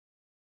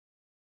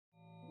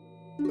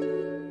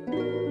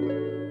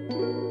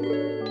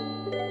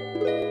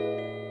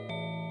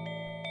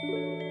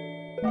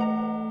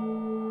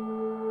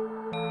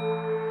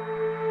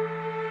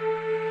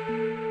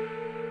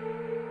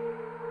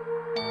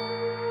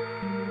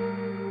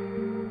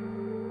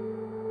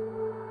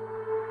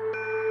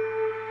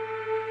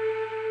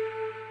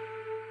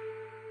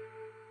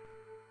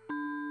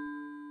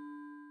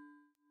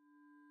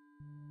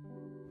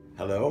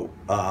Hello,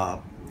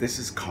 this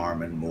is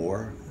Carman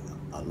Moore,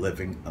 a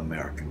living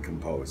American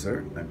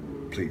composer,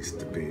 I'm pleased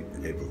to be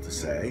able to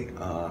say,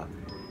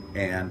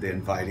 and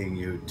inviting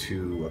you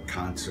to a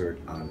concert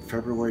on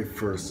February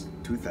 1st,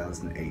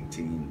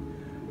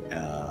 2018,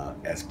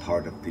 as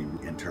part of the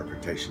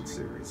interpretation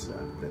series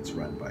that's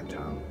run by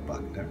Thomas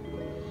Buckner.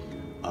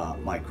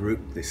 My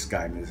group, the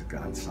Skymusic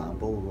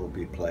Ensemble, will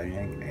be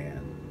playing,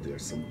 and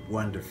there's some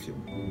wonderful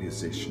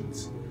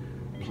musicians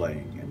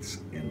playing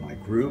in my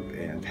group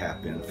and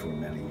have been for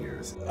many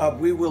years.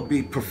 We will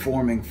be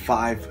performing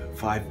five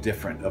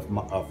different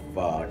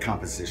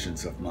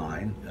compositions of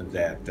mine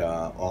that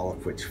all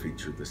of which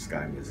feature the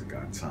Skymusic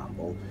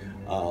Ensemble.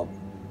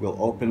 We'll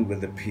open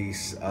with a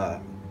piece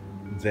that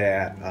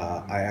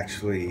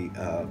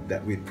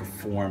that we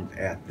performed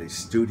at the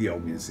Studio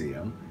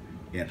Museum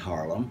in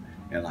Harlem,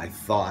 and I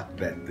thought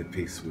that the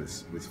piece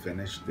was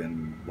finished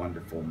and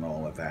wonderful and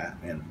all of that,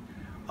 and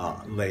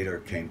later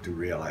came to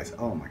realize,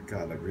 oh my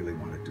God, I really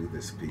want to do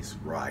this piece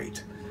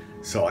right.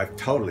 So I've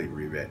totally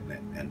rewritten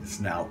it, and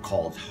it's now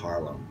called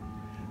Harlem.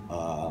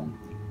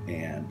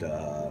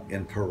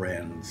 In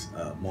parens,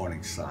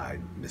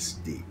 Morningside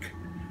Mystique.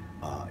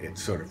 It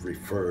sort of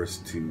refers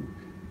to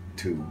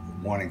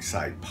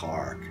Morningside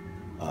Park,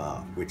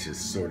 which is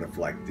sort of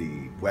like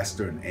the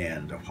western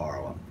end of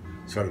Harlem,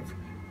 sort of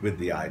with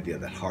the idea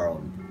that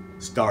Harlem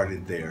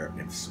started there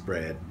and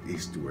spread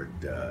eastward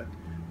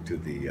to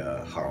the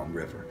Harlem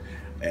River,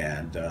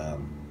 and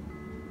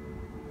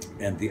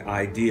the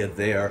idea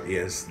there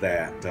is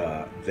that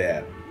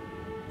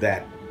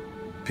that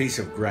piece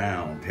of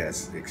ground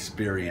has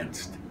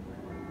experienced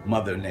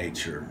Mother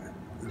Nature,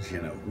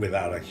 you know,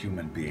 without a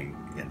human being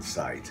in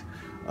sight,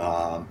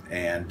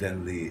 and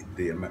then the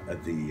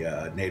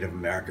Native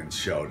Americans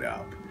showed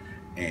up,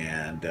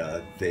 and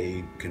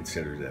they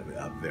considered it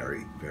a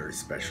very, very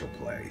special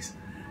place.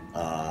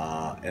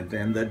 And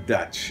then the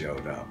Dutch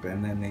showed up,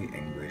 and then the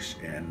English,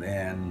 and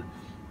then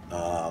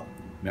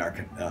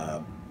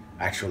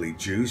actually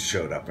Jews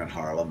showed up in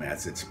Harlem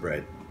as it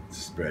spread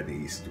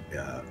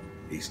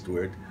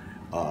eastward.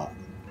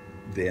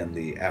 Then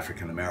the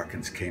African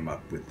Americans came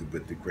up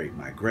with the Great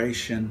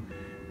Migration,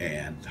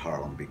 and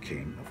Harlem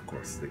became, of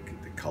course, the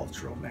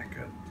cultural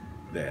mecca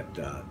that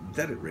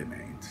it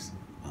remains.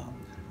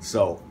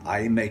 So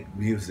I make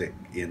music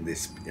in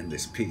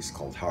this piece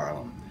called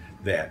Harlem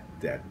that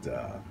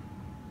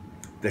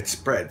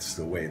spreads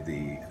the way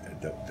the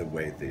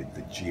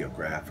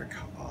geographic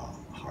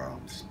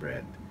Harlem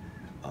spread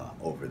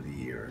over the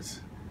years.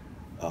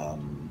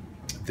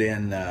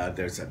 Then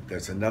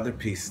there's another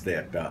piece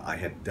that I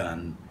had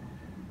done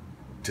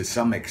to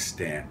some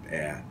extent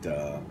at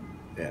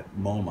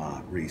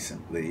MoMA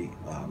recently,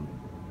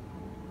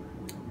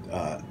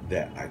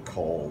 that I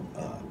call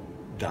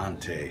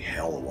Dante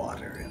Hell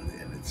Water,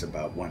 and it's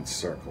about one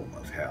circle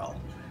of hell.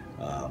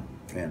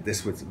 And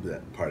this was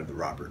part of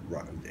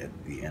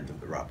at the end of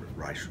the Robert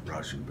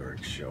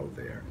Rauschenberg show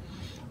there.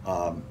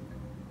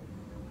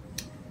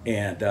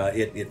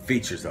 It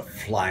features a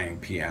flying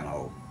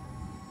piano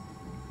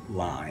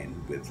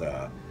line with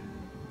a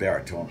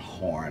baritone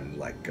horn,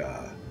 like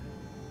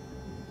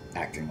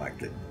acting like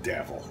the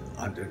devil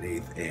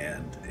underneath,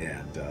 and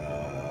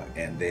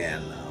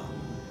then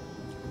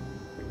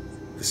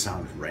the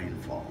sound of rain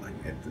falling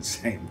at the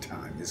same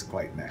time is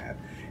quite mad,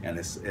 and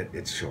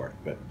it's short,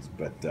 but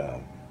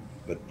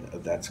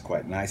that's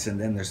quite nice. And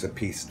then there's a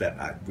piece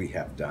that we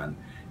have done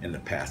in the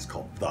past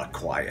called The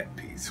Quiet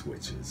Piece,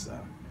 which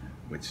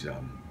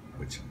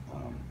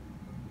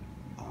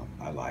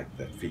I like,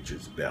 that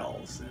features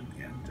bells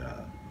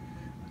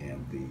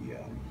and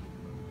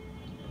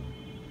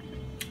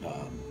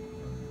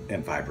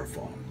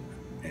vibraphone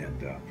and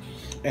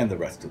the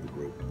rest of the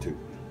group too.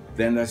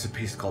 Then there's a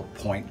piece called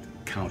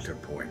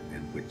Point-Counterpoint,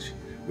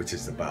 which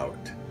is about,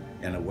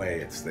 in a way,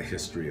 it's the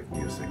history of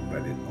music,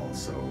 but it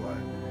also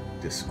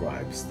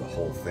describes the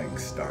whole thing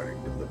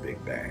starting with the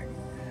Big Bang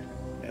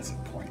as a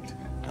point,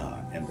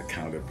 and the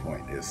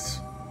counterpoint is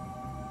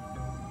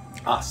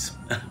us,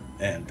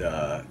 and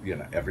you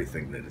know,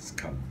 everything that has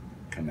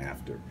come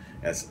after,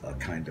 as a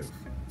kind of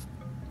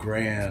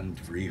grand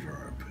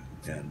reverb.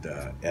 And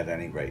at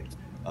any rate,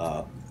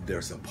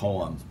 there's a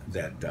poem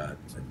that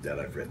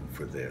I've written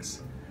for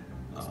this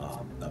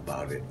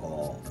about it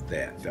all,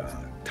 that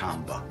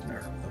Tom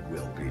Buckner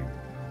will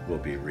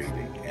be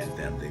reading, and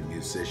then the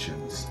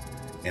musicians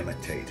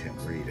imitate him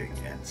reading,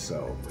 and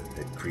so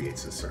it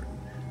creates a certain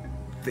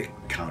thick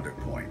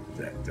counterpoint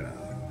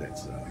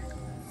that's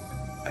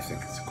I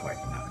think it's quite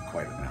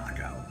a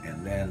knockout.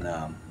 And then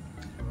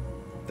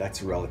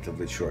that's a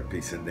relatively short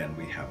piece, and then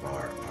we have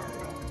our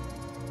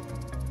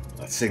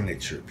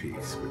signature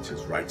piece, which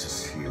is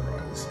Righteous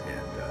Heroes,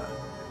 and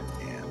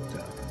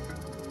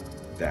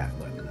that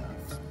one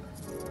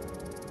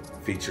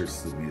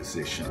features the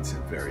musicians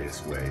in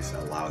various ways,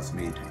 allows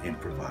me to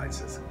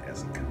improvise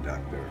as a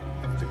conductor,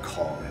 to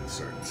call in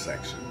certain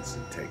sections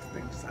and take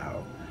things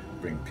out,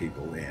 bring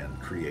people in,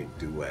 create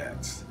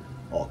duets,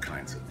 all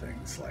kinds of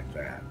things like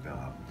that.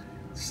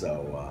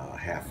 So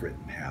half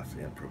written, half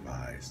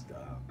improvised.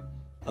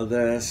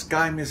 The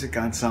Skymusic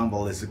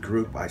Ensemble is a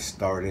group I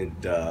started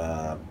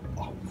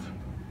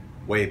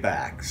way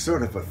back,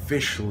 sort of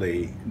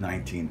officially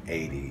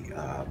 1980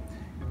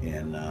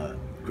 in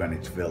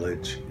Greenwich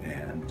Village,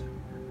 and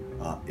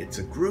it's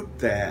a group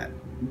that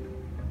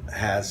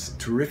has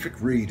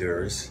terrific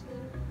readers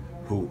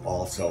who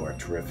also are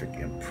terrific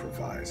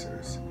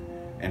improvisers.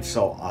 And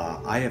so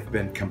I have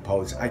been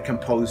I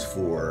compose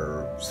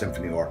for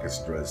symphony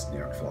orchestras, New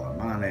York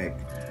Philharmonic,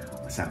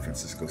 San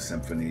Francisco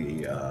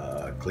Symphony,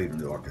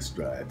 Cleveland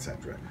Orchestra,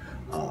 etc.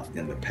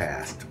 In the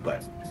past.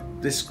 But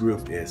this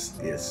group is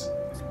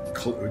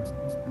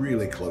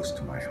really close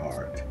to my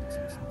heart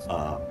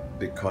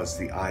because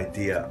the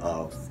idea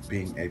of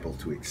being able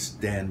to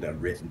extend a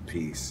written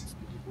piece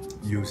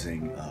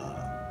using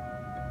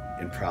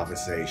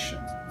improvisation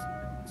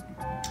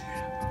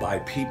by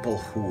people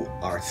who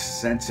are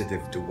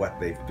sensitive to what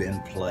they've been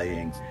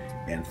playing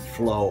and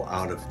flow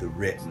out of the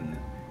written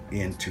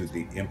into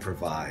the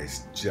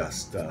improvised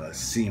just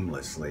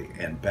seamlessly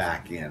and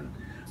back in.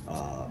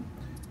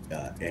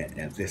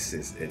 And this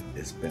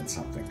has been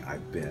something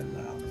I've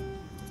been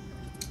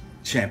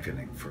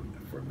championing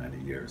for many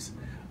years.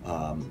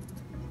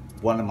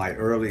 One of my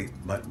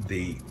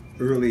the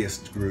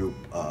earliest group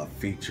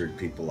featured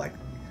people like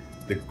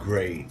the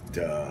great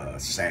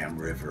Sam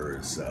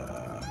Rivers,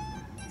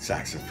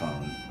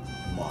 saxophone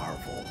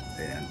marvel,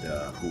 and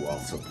who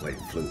also played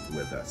flute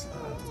with us.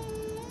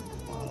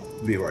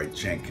 Leroy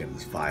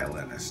Jenkins,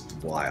 violinist,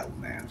 wild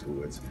man,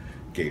 who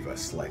gave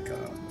us like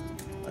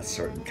a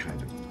certain kind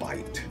of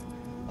bite.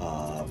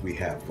 We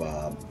have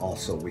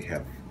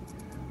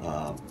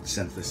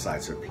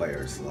synthesizer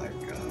players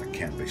like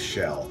Ken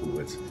Bichelle, who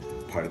was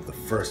part of the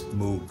first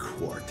Moog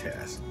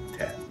quartet,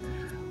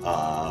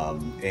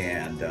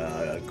 and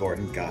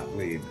Gordon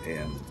Gottlieb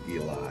and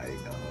Eli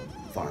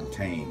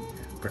Fountain,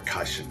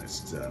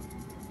 percussionists,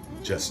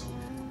 just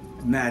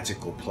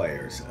magical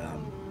players.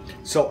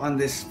 So on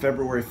this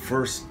February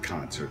 1st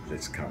concert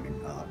that's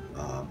coming up,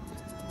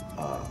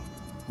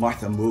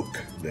 Martha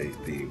Mooke,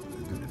 the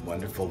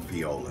wonderful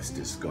violist,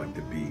 is going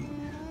to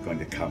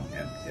come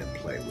and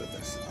play with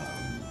us.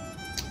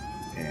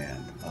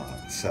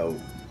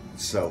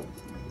 So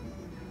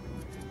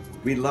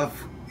we love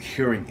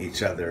hearing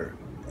each other.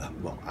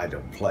 Well, I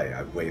don't play,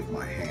 I wave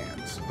my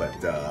hands, but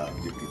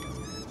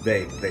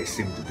they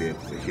seem to be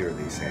able to hear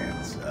these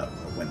hands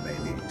when they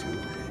need to.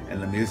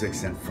 And the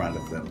music's in front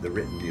of them, the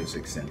written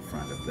music's in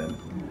front of them.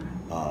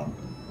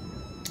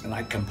 And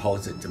I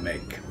compose it to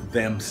make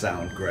them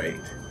sound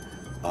great.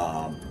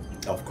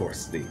 Of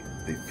course, the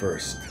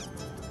first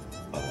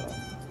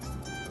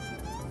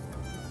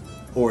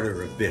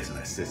order of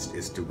business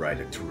is to write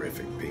a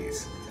terrific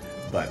piece.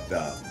 But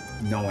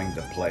knowing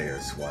the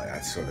players, why I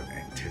sort of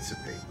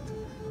anticipate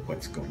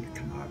what's going to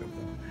come out of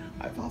them.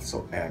 I've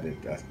also added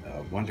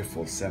a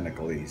wonderful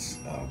Senegalese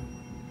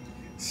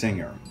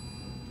singer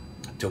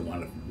to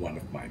one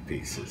of my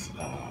pieces,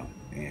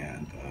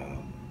 and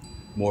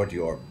Mor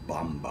Dior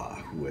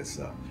Bamba,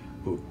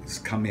 who's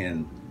come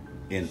in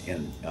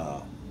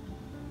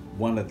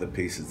one of the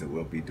pieces that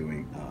we'll be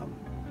doing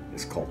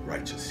is called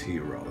Righteous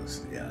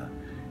Heroes,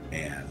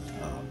 and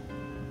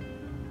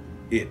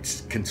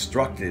it's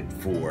constructed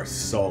for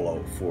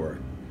solo, for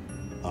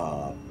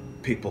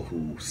people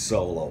who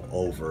solo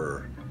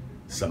over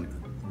some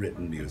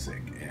written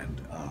music,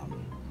 and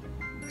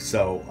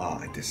so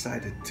I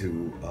decided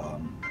to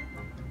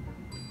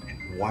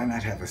why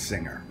not have a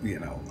singer,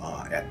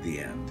 at the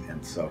end,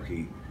 and so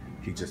he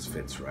just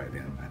fits right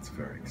in. That's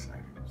very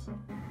exciting. So,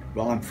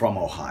 well, I'm from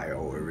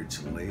Ohio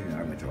originally, and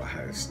I went to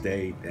Ohio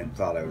State and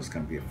thought I was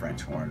going to be a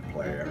French horn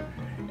player,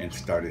 and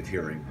started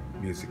hearing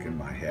music in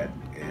my head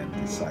and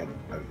decided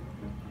I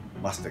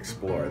must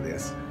explore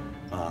this.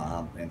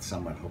 And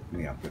someone hooked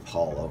me up with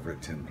Hall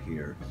Overton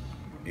here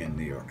in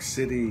New York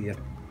City,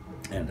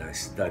 and I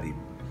studied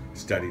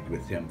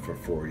with him for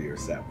 4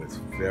 years. That was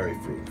very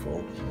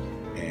fruitful,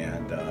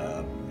 and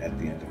at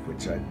the end of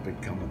which I'd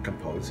become a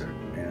composer,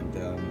 and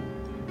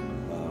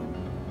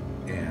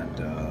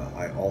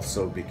I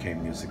also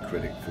became music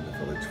critic for the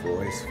Village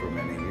Voice for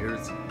many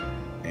years,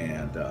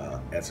 and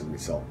as a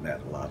result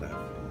met a lot of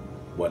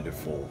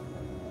wonderful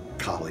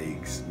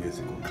colleagues,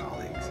 musical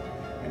colleagues,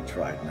 and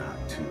tried not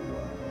to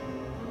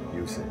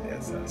use it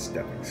as a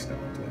stepping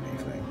stone to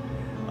anything.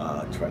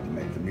 Tried to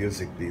make the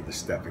music be the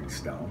stepping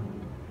stone.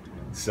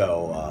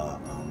 So,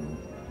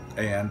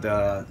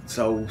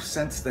 so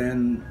since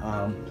then,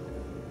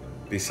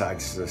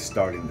 besides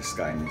starting the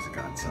Skymusic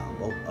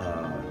Ensemble,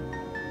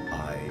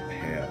 I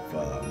have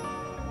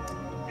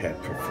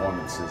had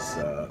performances.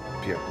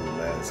 Pierre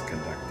Boulez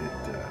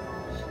conducted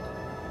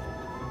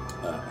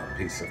a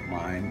piece of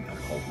mine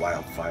called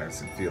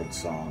Wildfires and Field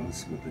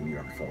Songs with the New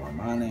York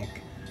Philharmonic,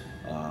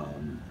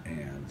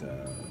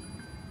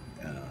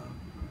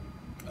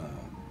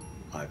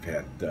 I've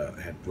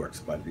had works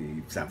by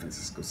the San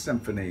Francisco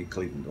Symphony,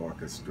 Cleveland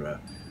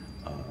Orchestra,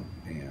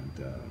 and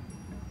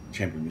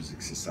Chamber Music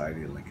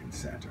Society at Lincoln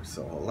Center.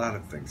 So a lot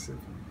of things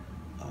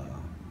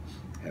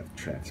have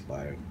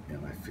transpired,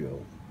 and I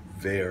feel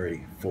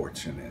very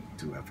fortunate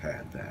to have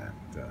had that,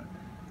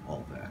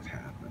 all that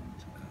happened.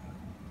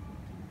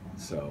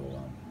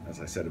 As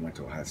I said, I went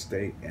to Ohio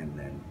State and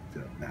then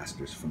the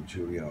Masters from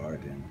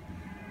Juilliard,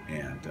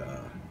 and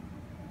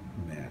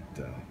met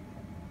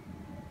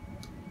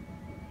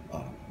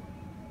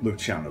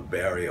Luciano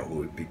Berio,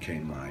 who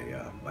became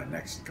my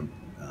next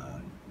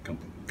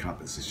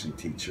composition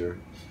teacher,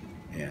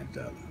 and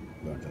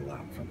learned a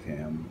lot from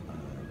him.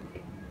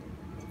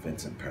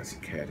 Vincent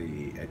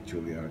Persichetti at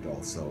Juilliard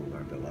also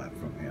learned a lot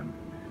from him.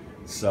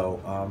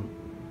 So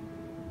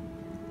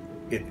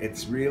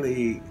it's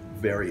really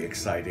very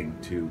exciting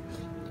to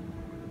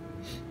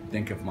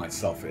think of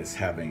myself as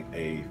having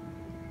a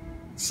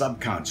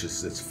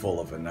subconscious that's full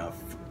of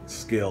enough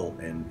skill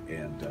and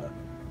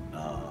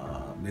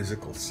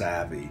musical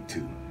savvy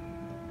to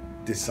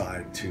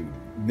decide to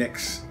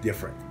mix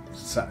different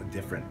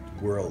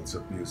worlds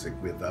of music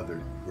with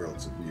other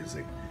worlds of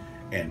music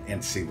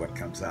and see what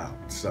comes out.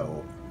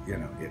 So, you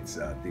know, it's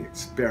the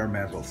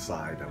experimental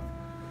side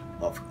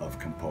of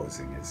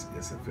composing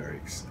is a very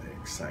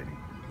exciting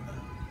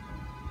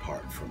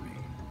part for me.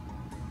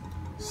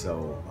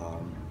 So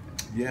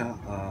yeah,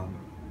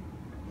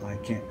 I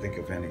can't think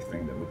of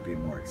anything that would be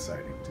more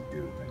exciting to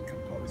do than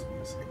compose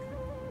music.